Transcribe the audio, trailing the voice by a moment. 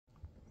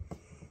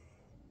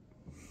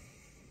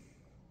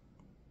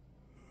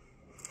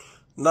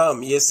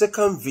Nam ye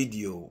second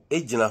video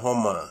ejina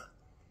homa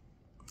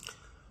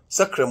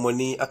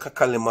sakramoni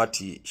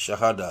akakalimati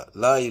shahada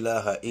la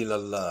ilaha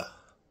illallah,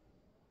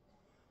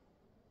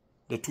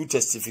 the true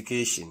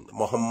testification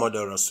Muhammad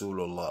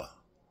Rasulullah.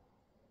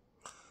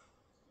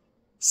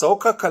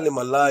 Sauka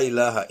kalima la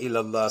ilaha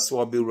illallah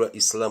swabira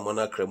Islam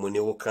anakramoni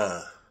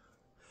woka.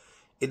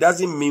 It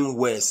doesn't mean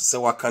words se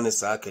wakane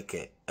sa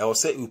akeke. I will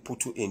say you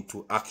put you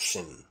into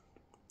action.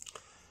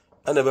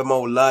 And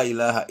ebema la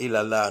ilaha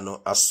illallah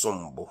no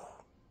asombo.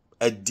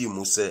 Edi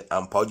muse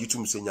ampaji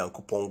tumse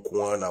nyankopon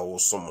kwa na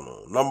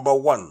wosomo. Number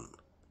 1.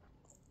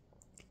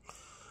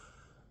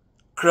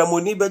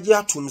 Kramoni beji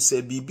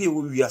atumse bibi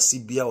wiase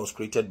bia was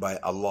created by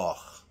Allah.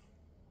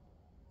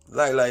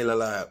 La ilaha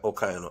illallah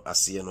okaino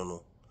asiye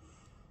no.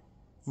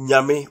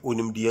 Nyame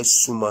onimdiye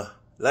suma.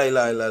 La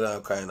ilaha illallah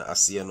okaino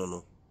asiye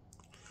no.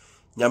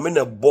 Nyame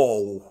ne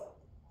bo.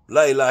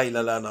 La ilaha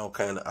illallah na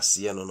okaino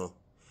asiye no.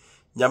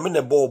 Nyame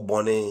ne bo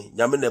bone,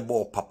 nyame ne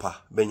bo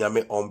papa, be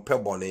nyame ompe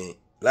bone.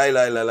 La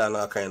ilaha illallah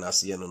na kaina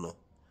asiye no.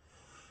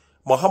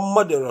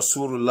 Muhammad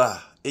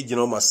Rasulullah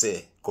ejino ma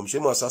se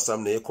komsheni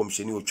asasam na ye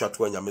komsheni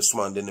otwatwa nyame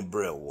somande ne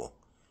brewo.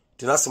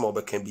 Tinasema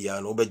obeka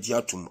bia na obeji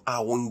atum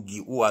a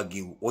wongi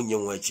uagi onye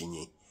nwa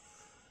achinyi.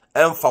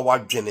 Emfa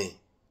wadwene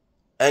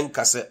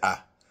enka se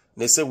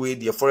na se we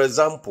die for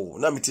example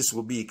na mitis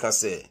will be ka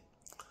se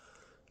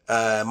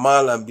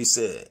malam bi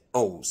se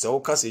se o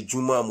ka se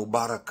juma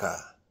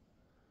mubaraka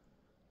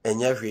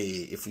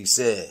enyahwe if we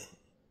say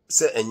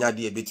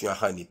enyade ebetu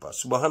aha nipa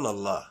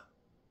subhanallah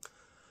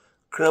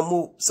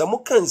kramu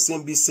samukan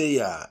sembi se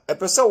ya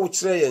epesa wo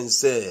kire yen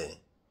se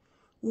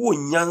wo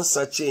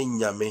nyansa che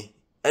nyame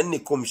ene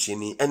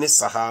komshini ene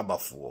sahaba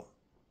fo.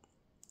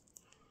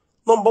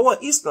 Number 1,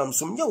 Islam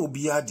sumnya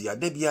obi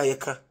ade bia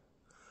yeka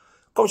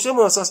komshini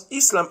mo asas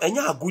Islam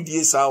enya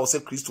agudie sa o se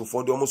Kristo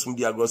for de omosum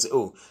di agro se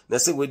na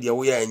se we dia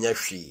wo ya enya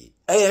hwe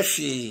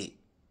hwe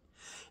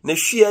ne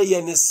hwe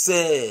ye ne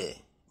se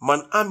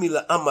man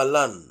amila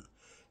amalan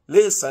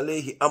laysa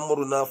lehi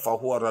amruna fa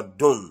huwa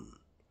raddun.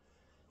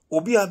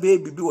 Obi abe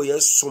bibi wo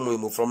yesomo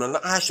mu from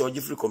na ahya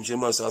ogifri komsheni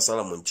ma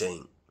sallallahu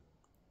nchen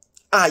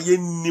ye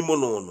nimo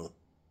no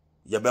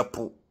ye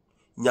bepo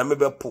nyame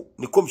bepo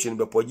ni komsheni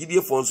bepo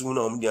gidie fo nso hu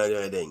na omdi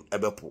aya den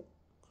ebepo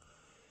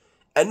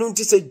enu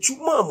nti se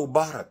juma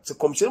mubarak se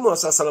komsheni ma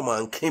sallallahu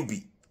ankan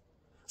bi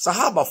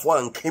sahaba fo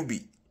ankan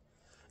bi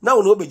na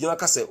wo no obegina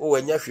ka se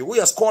enya hwe wo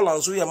ye scholar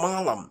nso ye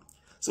malam.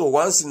 So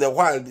once in a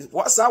while,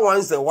 what's that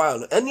once in a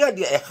while? Any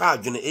idea a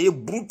hard, a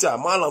brutal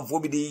malam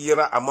for be the year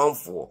a month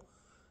for.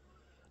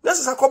 This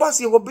is a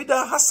cobasi will be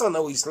the Hassan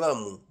of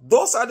Islam.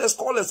 Those are the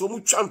scholars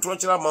who chant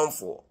to a month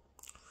for.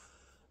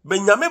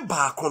 Benyame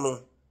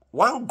Bakono,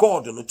 one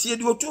God, no tear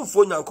you 2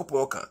 for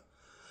Yankopoka.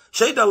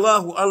 Shade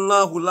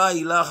Allahu la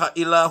ilaha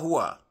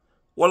illahua,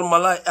 wal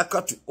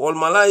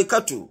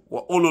malaikatu,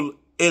 wa ulul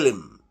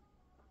elim.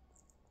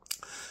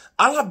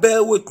 Allah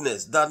bear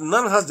witness that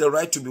none has the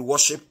right to be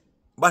worshipped.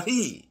 But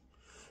he,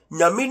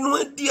 nyame no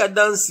adi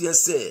adanse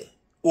ese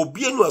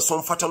obi enu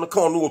asomfata no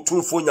ka ono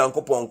otumfo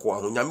nyankopon ko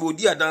aho nyame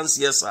odi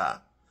adanse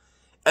esa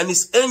and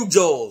his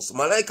angels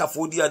malaika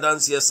for odi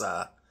adanse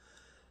esa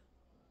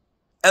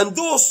and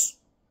those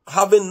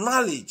having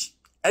knowledge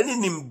and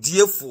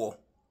nimdiefo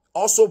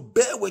also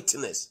bear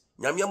witness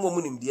nyame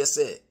amomu nimdie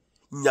se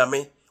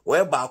nyame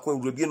we ba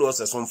akon robi enu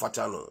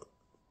asomfata no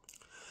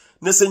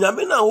ne se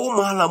nyame na wo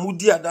mala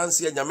mudi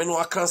adanse nyame no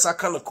akansa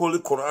kan Holy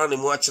Quran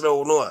mu akire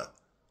wo no a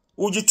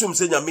ujitum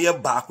se nyame ye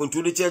ba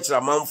kontu le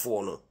chechira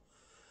manfo no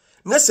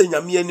na se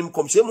nyame anim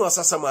komhye mu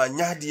asasa ma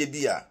anyade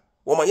bia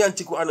wo ma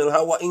yantiku anil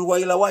hawa in wa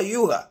ila wa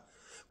yuha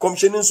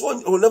komhye nso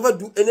will never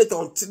do anything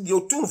until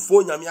you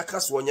tumfo nyame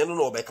akaso onye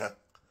no obeka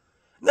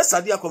na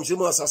sade akomhye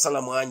mu asasa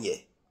la mu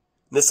anye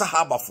ne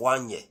sahaba fo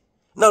anye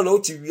na no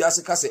ti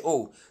wiase ka se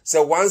say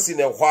once in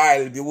a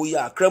while be we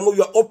ya kramo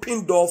you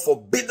open door for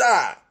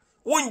bidda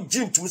won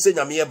jintum se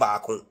nyame ye ba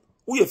akon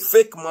wo ye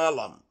fake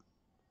malam.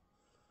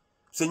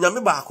 Se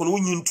nyame baako no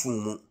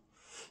nyintumu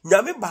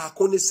nyame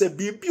baako ne se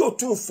bibi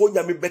otumfo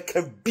nyame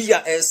beka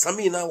bia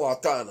sami na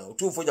watana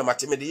otumfo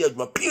nyamate de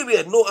adwuma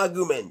period, no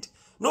argument,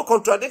 no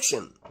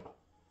contradiction.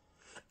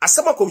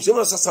 Asama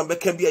komshema sasa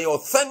beka bia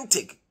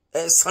authentic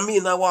sami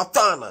na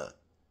watana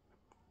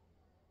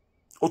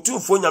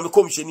otumfo nyame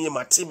komsheni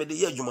mate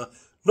de adwuma,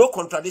 no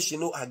contradiction,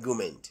 no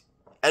argument.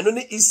 And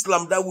only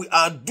Islam that we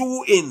are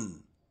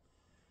doing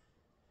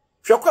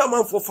hwekwa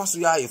man for faso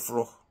ya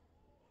ifro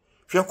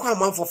hwekwa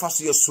amanfo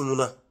faso ye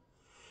sununa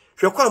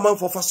hwekwa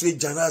amanfo faso ye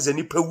janaza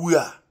ni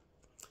pawua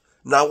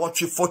na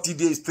watwe 40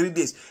 days 3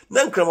 days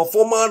na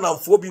nkramafo ma na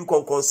mfo bi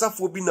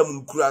nkonkonsafo bi na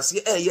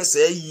munkurase yes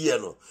yie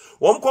no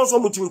won konso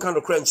mutimi kan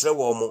do kra nkyere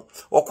wo mo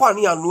okwa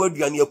ne anu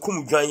aduane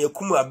yakum dwan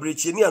yakum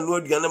abrechi ne anu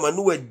aduane ma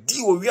no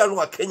wadi wo wia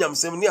no akanyam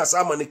sem ne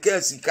asama ne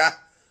ka sika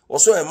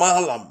oso e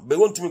mahalam be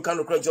wontimi kan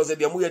do kra nkyere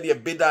de mo ye de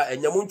beda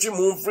enyam ntwi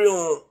mo mfiri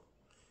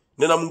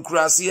ne na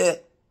munkurase.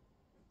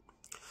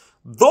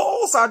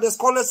 Those are the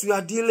scholars we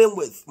are dealing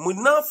with.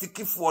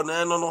 Munafiki for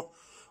no.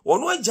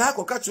 Ono aja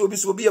ko kati obi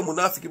so obi e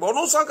munafiki. But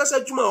ono so akasa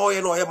adwuma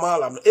oye no oye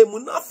malam no. E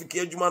munafiki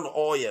adwuma no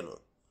oye no.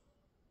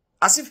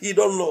 as if he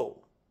don't know.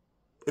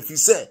 If he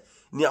say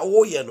ni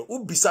awoye no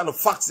ubisa no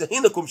facts he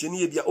na commission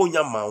ye bia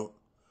onya mawo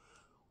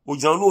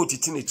ojan no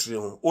otiti ne tire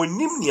ho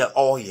onim ni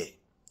awoye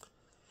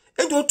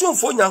enti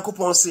otumfo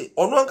nyankopon se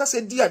ono anka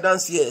se dia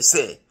dance ye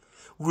se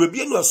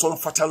wurabie no so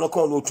mfata no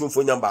kon no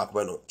otumfo nyam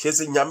baako no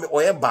chese nyame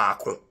oye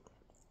baako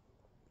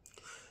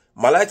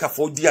malaika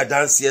fo dia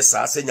dance ye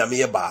sa se nyame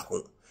ye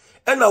baako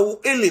ena wo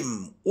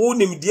elim wo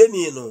nimdie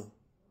ni no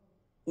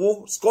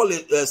wo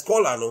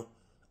scholar no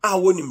a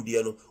wo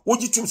nimdie no wo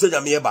gitum se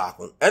nyame ye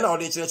baako ena wo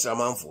de kire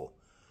manfo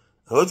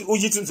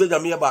ujitum se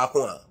nyame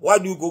baako a why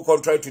do you go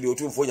contrary to the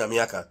otumfo nyame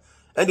aka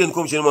and then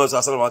come shine mo so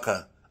asala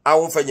aka a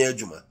won fanya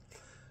adwuma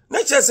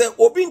na che se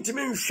obi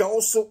ntimi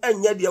nhwa so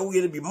anya de awo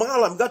ye bi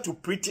malam got to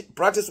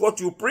practice what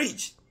you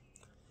preach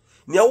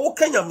ni awo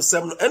kanyam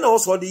sem no ena wo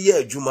so de ye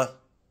adwuma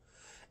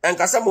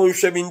enkasa mo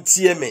nhwe bi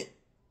ntie me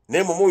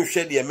na mo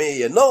nhwe de me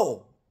ye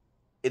no,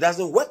 it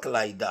doesn't work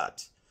like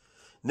that.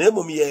 Na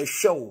mo ye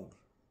hwe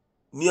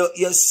ni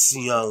ye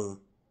suan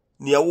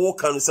ni awo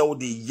kan se wo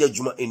de ye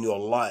adwuma in your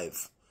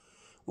life.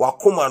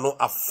 Wakuma no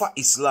afa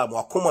Islam,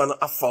 wakuma no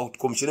afa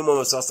komisheni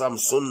mo sasam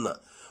sunna,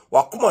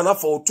 wakuma no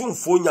afa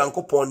otumfo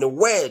nyankopon the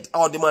word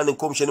our demand in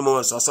komisheni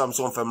mo sasam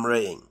son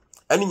femrein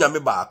ani nyame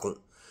baako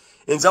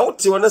enza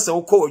wote wona se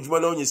wokọ adwuma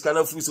na onyiska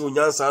na furu se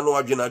onyansa no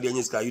adwena de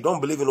onyiska. You don't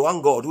believe in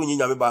one God wonyi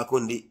nyame baako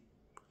ndi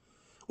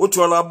wote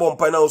wona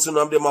abompa na osu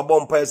na mde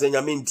mabompa se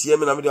nyame ntie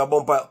me na mde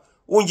abompa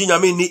wonyi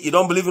nyame ni. You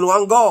don't believe in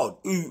one God,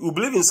 you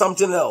believe in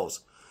something else.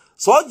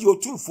 So you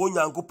otumfo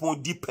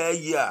nyankopon di per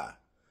year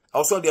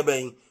also de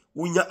ben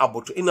unya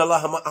abotre ina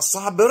lahama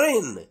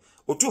asabirin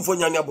otumfo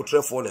nyane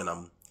abotrefo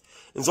nenam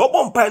nzo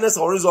bompa na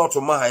se result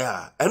ma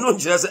ya eno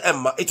njire se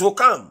emma it will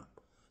come.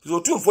 So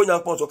otumfo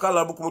nyankopon to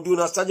kala bukum du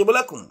na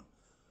sajibulakum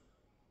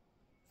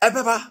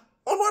ebeba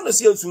ono ando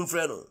se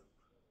nsumfre no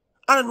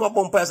ana no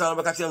bompa sa na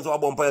be ka che nzo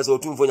bompa sa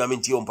otumfo nyame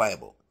nti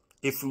ompaibo.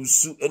 If you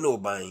su eno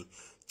ban,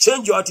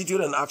 change your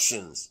attitude and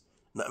actions,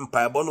 na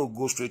empaibo no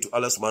go straight to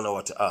Allah subhanahu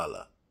wa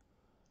ta'ala.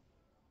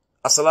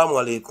 Assalamu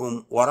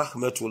alaikum wa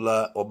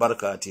rahmatullahi wa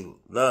barakatuh.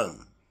 Naam.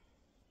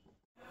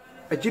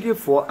 Ajiri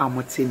for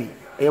amotini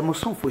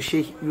musonfo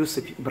Sheikh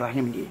Yusuf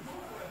Ibrahim die.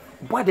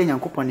 Boade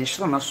Nyankopon ne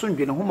hira na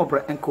sondwe ne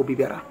homobra enko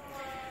bibiara.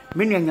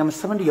 Menu anyam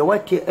 7 ya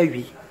wake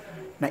awi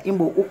na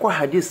imbo uko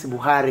hadith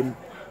Buhari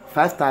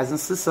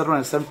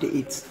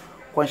 5678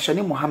 kwa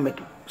shani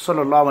Muhammad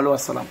sallallahu alaihi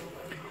wasallam.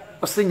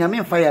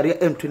 Osinyame mfa yare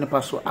entu ne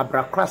paso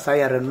abrakra sa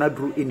yare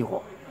nadru eni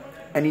ho.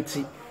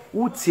 Aniti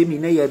wutie mi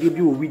na yare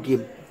bi wo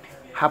widiem.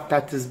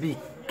 Hepatitis B,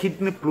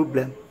 kidney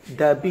problem,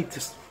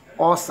 diabetes,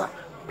 ulcer,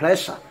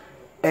 pressure,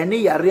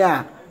 any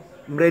area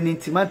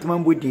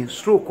mrenintimantiman budin,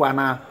 stroke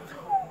wana,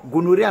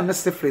 gonorrhea and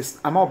syphilis,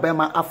 ama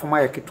obema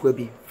afoma ya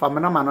kitwebi,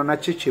 famana mano na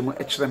chiche mu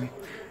echreme.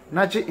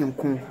 Naji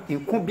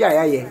inkun bia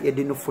yaye,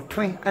 yedi no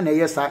futrin, ane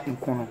yesa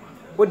inkuno.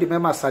 Odi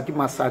mema sadi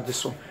massage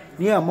so,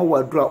 niya ama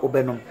wadua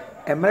obenom,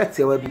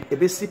 emerete wabi,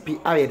 ebe CP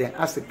ayeden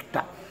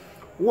asekita.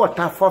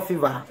 Water for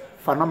fever,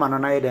 famana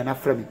na yeden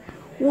afremi.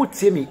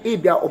 Utimi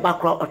ebia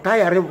obakra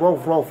otayare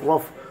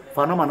rough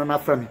phenomena na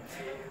frame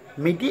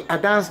medi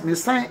adance me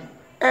sign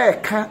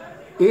ka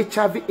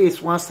HIV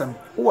AIDS wansam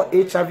wo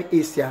HIV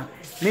AIDS ya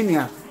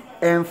nenia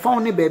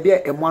enfon ne baabi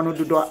a emo ano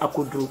dodo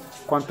akoduru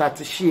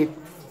contact hie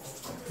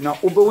na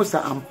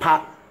obewusa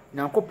ampa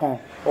nyankopon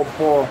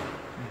obo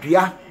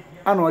dua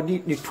ana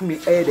odi ne tumi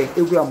eyeden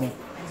ewura mu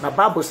na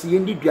bible se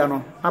yendi dua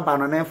no aba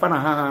no na emfa na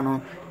haha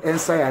no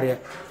ensa yare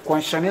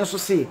konhyane nso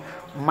se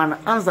man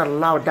anzar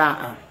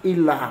lauda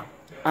illa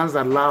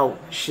anzalao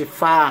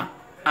shifa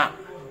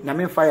na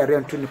me fa yare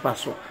antu nipa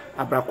so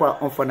abrakwa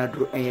onfa na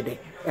duro enyede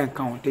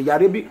encounter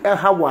yare bi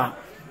hawa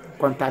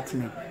contact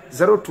me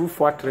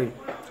 0243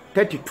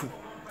 32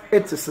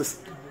 86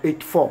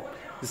 84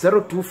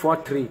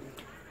 0243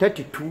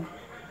 32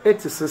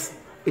 86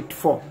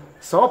 84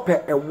 so ope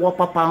ewo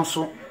papa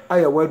nso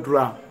ayewa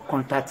duro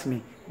contact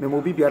me me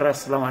mo bibiara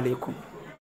assalamu alaikum.